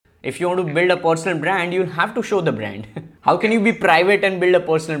If you want to build a personal brand, you'll have to show the brand. How can you be private and build a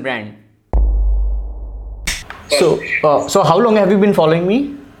personal brand? So how long have you been following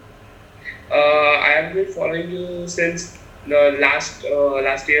me? I have been following you since the last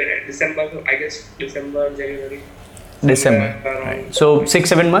year, December. I guess December, January. December. Right. So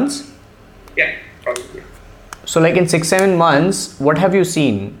 6-7 months. Yeah, probably. So like in 6-7 months, what have you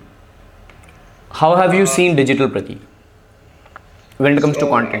seen? How have you seen digital Pratik when it comes to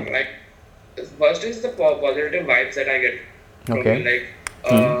content? Like, first is the positive vibes that I get from Okay. you. Like,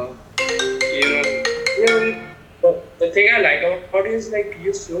 the thing I like about you is like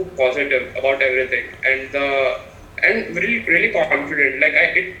you're so positive about everything and really confident. Like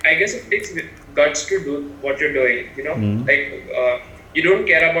I guess it takes guts to do what you're doing. Like you don't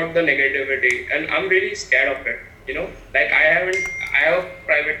care about the negativity, and I'm really scared of it. Like I have a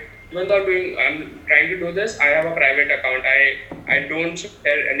private. Even though I'm trying to do this, I have a private account. I don't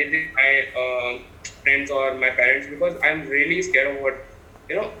share anything with my friends or my parents because I'm really scared of what,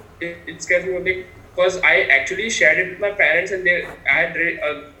 it scares me a bit because I actually shared it with my parents and I had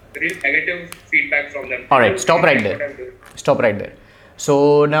real negative feedback from them. All right, stop right there.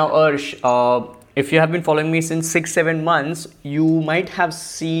 So now, Arsh, if you have been following me since 6-7 months, you might have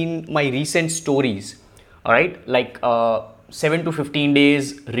seen my recent stories. All right, like 7 to 15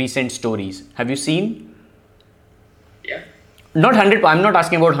 days recent stories. Have you seen? Yeah. Not 100. I'm not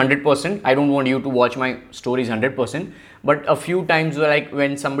asking about 100%. I don't want you to watch my stories 100%. But a few times, like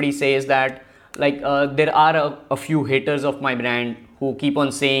when somebody says that, like there are a few haters of my brand who keep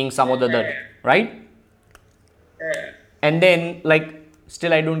on saying some of the other, right? Yeah. And then like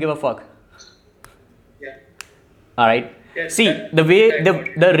still I don't give a fuck. Yeah. All right. Yeah, See,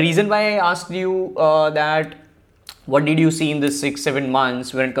 the reason why I asked you that what did you see in this 6-7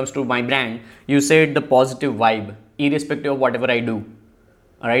 months when it comes to my brand? You said the positive vibe, irrespective of whatever I do.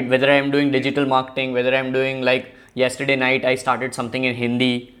 All right. Whether I am doing digital marketing, whether I am doing like yesterday night, I started something in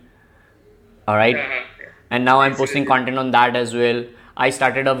Hindi. All right. And now I'm posting content on that as well. I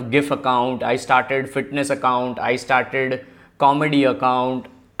started a GIF account. I started fitness account. I started comedy account.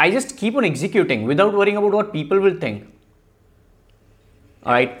 I just keep on executing without worrying about what people will think.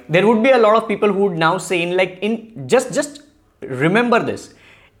 All right. There would be a lot of people who would now say just remember this.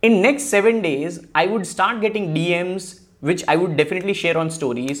 In next 7 days, I would start getting DMs, which I would definitely share on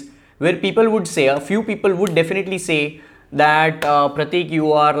stories, where people would say, a few people would definitely say that Pratik,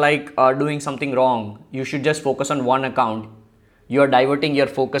 you are like doing something wrong. You should just focus on one account. You are diverting your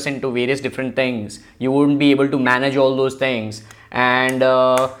focus into various different things. You wouldn't be able to manage all those things. And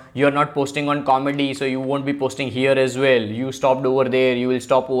you're not posting on comedy, so you won't be posting here as well. You stopped over there, you will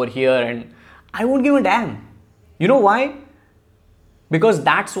stop over here, and I won't give a damn. You know why? Because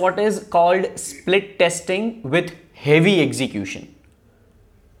that's what is called split testing with heavy execution.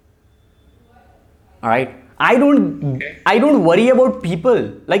 All right. I don't worry about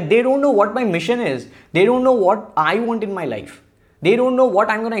people. Like, they don't know what my mission is. They don't know what I want in my life. They don't know what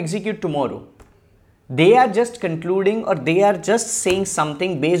I'm going to execute tomorrow. They are just concluding, or they are just saying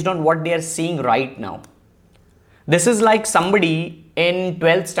something based on what they are seeing right now. This is like somebody in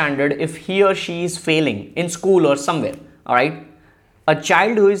 12th standard, if he or she is failing in school or somewhere, all right? A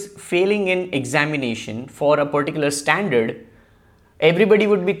child who is failing in examination for a particular standard, everybody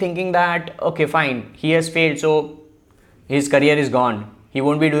would be thinking that, okay, fine, he has failed, so his career is gone. He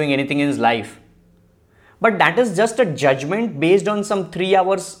won't be doing anything in his life. But that is just a judgment based on some 3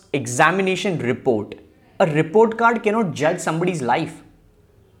 hours examination report. A report card cannot judge somebody's life.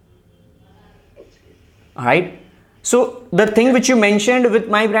 Alright? So the thing which you mentioned with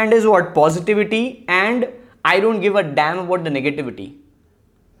my brand is what? Positivity, and I don't give a damn about the negativity.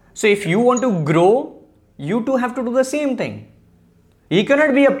 So if you want to grow, you too have to do the same thing. You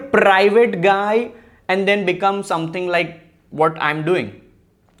cannot be a private guy and then become something like what I'm doing.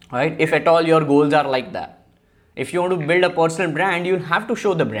 Right? If at all your goals are like that. If you want to build a personal brand, you'll have to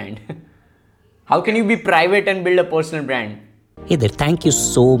show the brand. How can you be private and build a personal brand? Hey there, thank you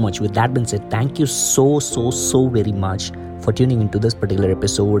so much. With that being said, thank you so very much for tuning into this particular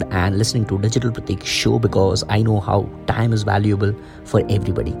episode and listening to Digital Pratik show, because I know how time is valuable for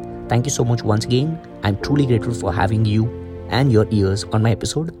everybody. Thank you so much once again. I'm truly grateful for having you and your ears on my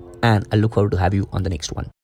episode, and I look forward to have you on the next one.